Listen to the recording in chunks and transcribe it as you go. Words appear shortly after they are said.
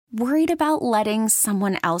Worried about letting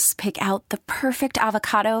someone else pick out the perfect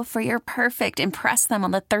avocado for your perfect impress them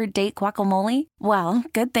on the third date guacamole? Well,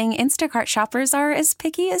 good thing Instacart shoppers are as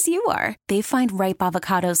picky as you are. They find ripe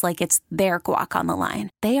avocados like it's their guac on the line.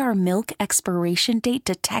 They are milk expiration date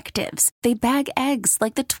detectives. They bag eggs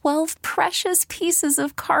like the 12 precious pieces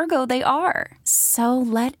of cargo they are. So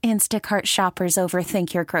let Instacart shoppers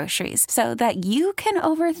overthink your groceries so that you can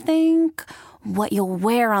overthink what you'll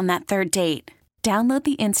wear on that third date. Download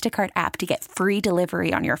the Instacart app to get free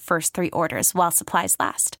delivery on your first 3 orders while supplies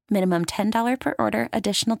last. Minimum $10 per order.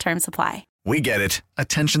 Additional terms apply. We get it.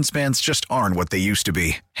 Attention spans just aren't what they used to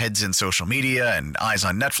be. Heads in social media and eyes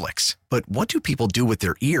on Netflix. But what do people do with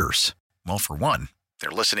their ears? Well, for one, they're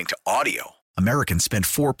listening to audio. Americans spend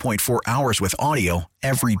 4.4 hours with audio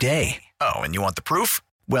every day. Oh, and you want the proof?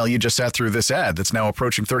 Well, you just sat through this ad that's now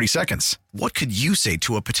approaching 30 seconds. What could you say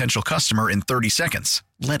to a potential customer in 30 seconds?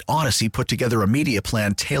 Let Odyssey put together a media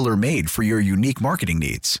plan tailor-made for your unique marketing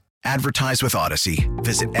needs. Advertise with Odyssey.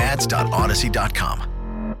 Visit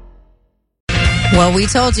ads.odyssey.com. Well, we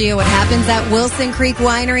told you what happens at Wilson Creek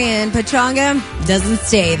Winery in Pechanga doesn't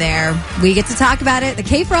stay there. We get to talk about it. The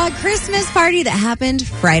KFROG Christmas party that happened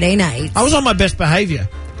Friday night. I was on my best behavior.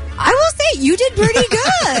 I will say you did pretty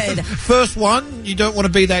good. First one, you don't want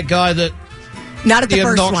to be that guy that... Not at the first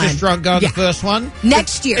one. The obnoxious drunk guy at the first one.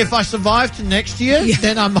 Next year. If I survive to next year,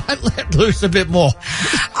 then I might let loose a bit more.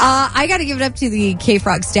 I got to give it up to the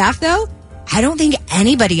KFROG staff, though. I don't think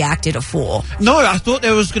anybody acted a fool. No, I thought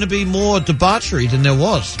there was going to be more debauchery than there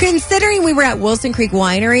was. Considering we were at Wilson Creek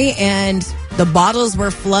Winery and the bottles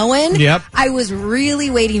were flowing, yep. I was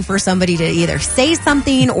really waiting for somebody to either say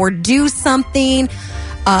something or do something.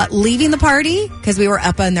 Leaving the party, because we were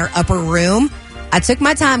up in their upper room, I took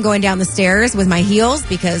my time going down the stairs with my heels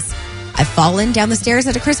because I've fallen down the stairs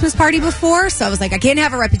at a Christmas party before. So I was like, I can't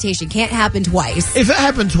have a reputation. Can't happen twice. If it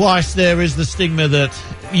happened twice, there is the stigma that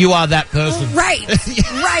you are that person. Right.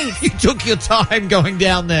 Right. You took your time going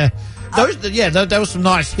down there. There were some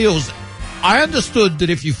nice hills. I understood that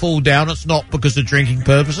if you fall down, it's not because of drinking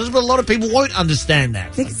purposes, but a lot of people won't understand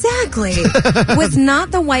that. Exactly. Was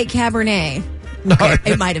not the white Cabernet. No.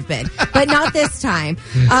 Okay, it might have been, but not this time.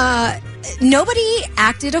 Nobody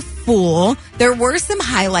acted a fool. There were some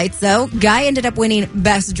highlights, though. Guy ended up winning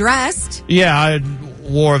Best Dressed. Yeah, I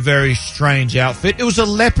wore a very strange outfit. It was a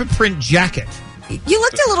leopard print jacket. You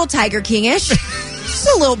looked a little Tiger King-ish. Just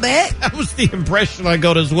a little bit. That was the impression I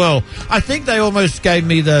got as well. I think they almost gave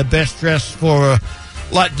me the best dress for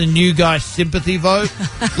like the new guy sympathy vote.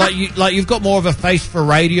 you've got more of a face for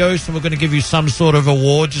radio, so we're going to give you some sort of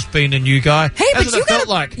award just being a new guy. Hey, but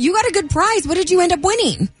you got a good prize. What did you end up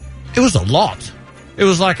winning? It was a lot. It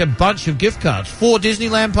was like a bunch of gift cards. 4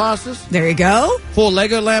 Disneyland passes. There you go. 4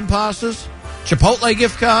 Legoland passes. Chipotle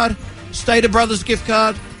gift card. Stater Brothers gift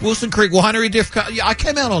card. Wilson Creek Winery gift card. Yeah, I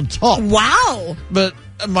came out on top. Wow. But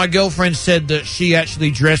my girlfriend said that she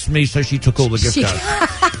actually dressed me, so she took all the gift cards.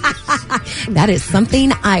 That is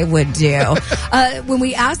something I would do. When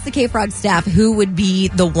we asked the KFROG staff who would be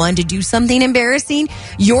the one to do something embarrassing,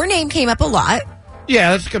 your name came up a lot.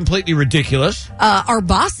 Yeah, that's completely ridiculous. Our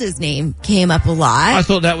boss's name came up a lot. I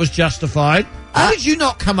thought that was justified. How did you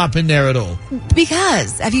not come up in there at all?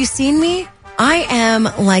 Because, have you seen me? I am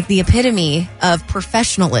like the epitome of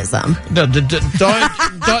professionalism. No,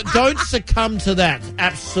 don't succumb to that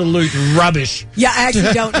absolute rubbish. Yeah, I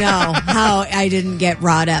actually don't know how I didn't get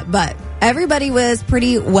brought up, but everybody was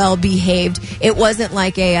pretty well behaved. It wasn't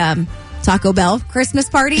like a Taco Bell Christmas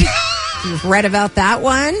party. You've read about that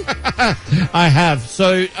one? I have.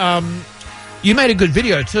 So you made a good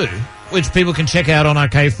video too, which people can check out on our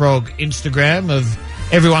KFROG Instagram of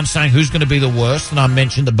everyone saying who's going to be the worst, and I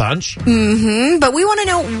mentioned a bunch. Mm-hmm. But we want to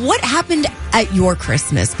know what happened at your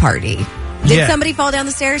Christmas party. Did somebody fall down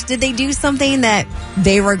the stairs? Did they do something that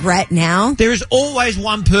they regret now? There is always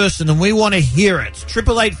one person, and we want to hear it.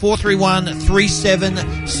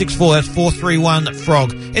 888-431-3764. That's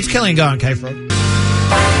 431-FROG. It's Kelli and Guy on KFROG.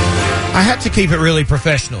 I had to keep it really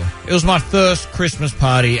professional. It was my first Christmas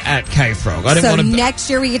party at KFROG. Next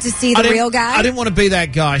year we get to see the real guy? I didn't want to be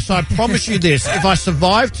that guy, so I promise you this. If I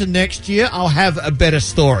survive to next year, I'll have a better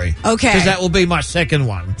story. Okay. Because that will be my second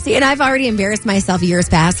one. See, and I've already embarrassed myself years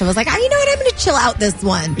past, so I was like, you know what, I'm going to chill out this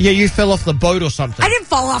one. Yeah, you fell off the boat or something. I didn't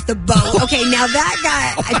fall off the boat. Okay, now that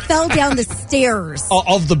guy, I fell down the stairs.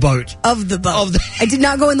 Of the boat. Of the boat. I did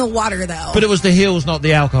not go in the water, though. But it was the heels, not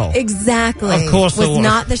the alcohol. Exactly. Of course it was.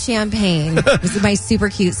 Not the champagne. It was my super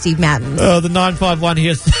cute Steve Madden. The 951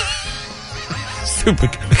 here Super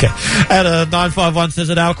good. Okay. At 951 says,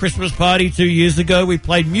 at our Christmas party 2 years ago, we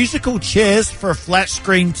played musical chairs for a flat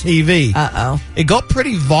screen TV. Uh-oh. It got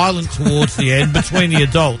pretty violent towards the end between the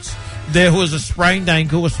adults. There was a sprained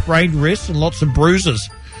ankle, a sprained wrist, and lots of bruises.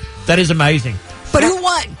 That is amazing. But who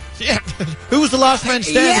won? Yeah. Who was the last man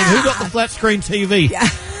standing? Yeah. Who got the flat screen TV? Yeah.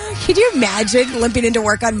 Can you imagine limping into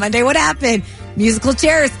work on Monday? What happened? Musical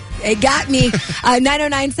chairs. It got me.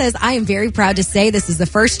 909 says, I am very proud to say this is the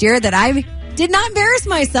first year that I did not embarrass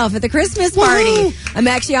myself at the Christmas party. Woo-hoo. I'm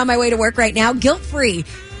actually on my way to work right now, guilt-free.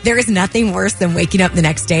 There is nothing worse than waking up the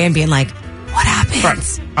next day and being like, what happened?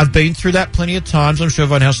 Right. I've been through that plenty of times. I'm sure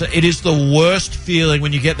everyone else. It is the worst feeling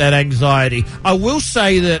when you get that anxiety. I will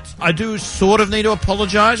say that I do sort of need to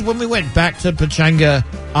apologise. When we went back to Pechanga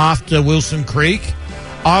after Wilson Creek,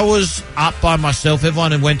 I was up by myself.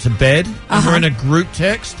 Everyone had went to bed. And we're in a group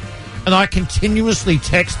text. And I continuously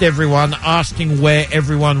text everyone asking where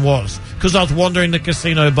everyone was because I was wandering the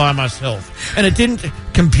casino by myself. And it didn't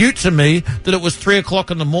compute to me that it was 3 o'clock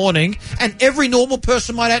in the morning and every normal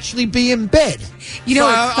person might actually be in bed. You know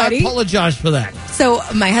what's funny? I apologize for that. So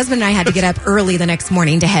my husband and I had to get up early the next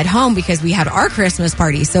morning to head home because we had our Christmas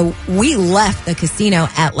party. So we left the casino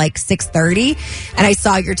at like 6:30 and I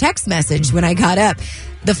saw your text message when I got up.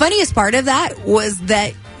 The funniest part of that was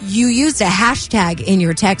that you used a hashtag in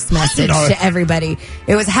your text message to everybody.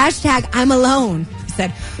 It was hashtag I'm alone. I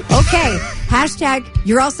said, okay, hashtag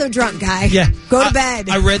you're also drunk, guy. Yeah. Go to bed.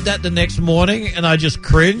 I read that the next morning and I just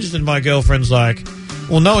cringed and my girlfriend's like,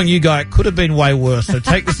 well, knowing you, Guy, it could have been way worse. So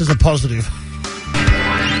take this as a positive.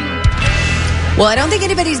 Well, I don't think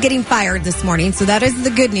anybody's getting fired this morning, so that is the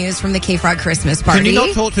good news from the KFROG Christmas party. Can you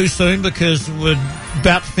not talk too soon because we're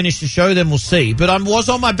about to finish the show, then we'll see. But I was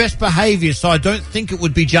on my best behaviour, so I don't think it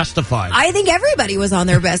would be justified. I think everybody was on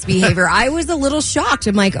their best behavior. I was a little shocked.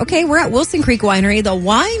 I'm like, okay, we're at Wilson Creek Winery. The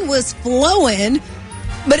wine was flowing,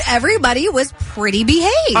 but everybody was pretty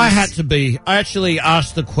behaved. I had to be. I actually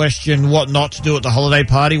asked the question what not to do at the holiday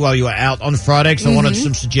party while you were out on Friday because I wanted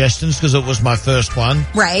some suggestions because it was my first one.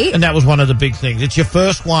 Right. And that was one of the big things. It's your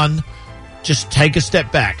first one. Just take a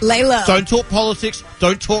step back. Lay low. Don't talk politics.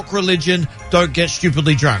 Don't talk religion. Don't get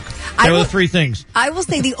stupidly drunk. There were the three things. I will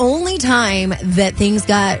say the only time that things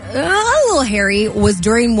got a little hairy was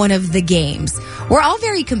during one of the games. We're all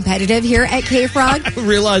very competitive here at KFROG. I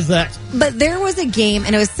realize that. But there was a game,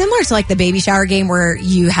 and it was similar to like the baby shower game where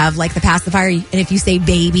you have like the pacifier, and if you say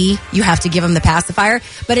baby, you have to give them the pacifier.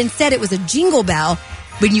 But instead, it was a jingle bell,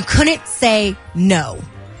 but you couldn't say no.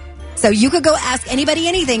 So you could go ask anybody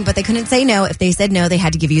anything, but they couldn't say no. If they said no, they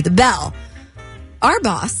had to give you the bell. Our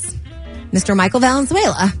boss, Mr. Michael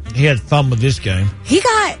Valenzuela. He had fun with this game. He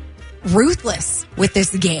got ruthless with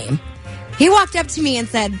this game. He walked up to me and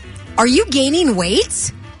said, are you gaining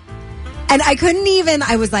weight? And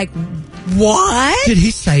I was like, what? Did he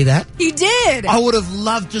say that? He did. I would have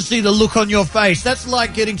loved to see the look on your face. That's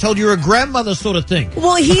like getting told you're a grandmother sort of thing.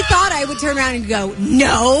 Well, he thought I would turn around and go,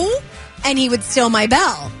 no, and he would steal my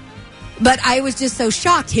bell. But I was just so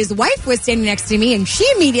shocked. His wife was standing next to me, and she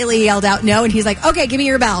immediately yelled out no, and he's like, okay, give me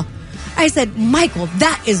your bell. I said, Michael,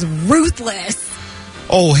 that is ruthless.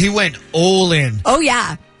 Oh, he went all in. Oh,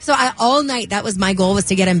 yeah. So all night, that was my goal, was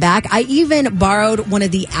to get him back. I even borrowed one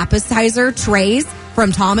of the appetizer trays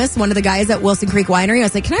from Thomas, one of the guys at Wilson Creek Winery. I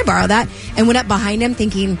was like, can I borrow that? And went up behind him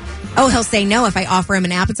thinking, oh, he'll say no if I offer him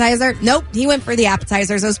an appetizer. Nope, he went for the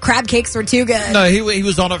appetizers. Those crab cakes were too good. No, he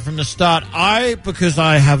was on it from the start. Because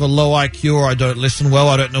I have a low IQ or I don't listen well,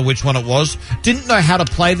 I don't know which one it was, didn't know how to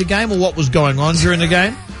play the game or what was going on during the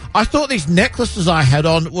game. I thought these necklaces I had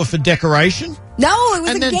on were for decoration. No, it was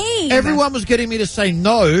and a then game. Everyone was getting me to say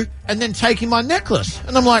no and then taking my necklace.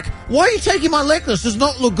 And I'm like, why are you taking my necklace? Does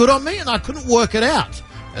not look good on me? And I couldn't work it out.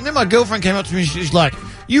 And then my girlfriend came up to me and she's like,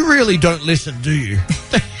 you really don't listen, do you?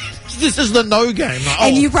 This is the no game. Like,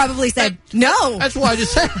 and you probably said no. That's why I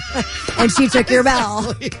just said. And she took your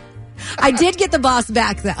bell. I did get the boss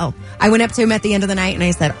back, though. I went up to him at the end of the night and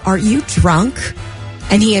I said, are you drunk?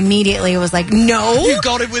 And he immediately was like, no. You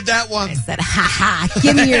got him with that one. I said, ha ha,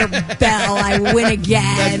 give me your bell. I win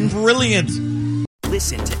again. That's brilliant.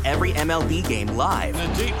 Listen to every MLB game live.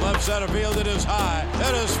 In the deep left center field, it is high,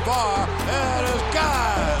 it is far, it is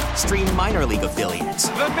gone. Stream minor league affiliates.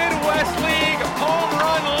 The Midwest League home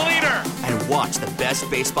run leader. And watch the best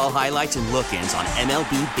baseball highlights and look-ins on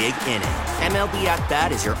MLB Big Inning. MLB At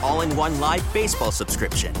Bat is your all-in-one live baseball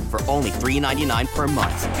subscription for only $3.99 per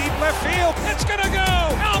month. Deep left field, it's gonna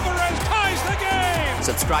go. Alvarez ties the game.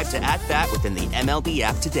 Subscribe to At Bat within the MLB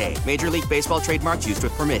app today. Major League Baseball trademarks used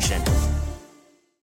with permission.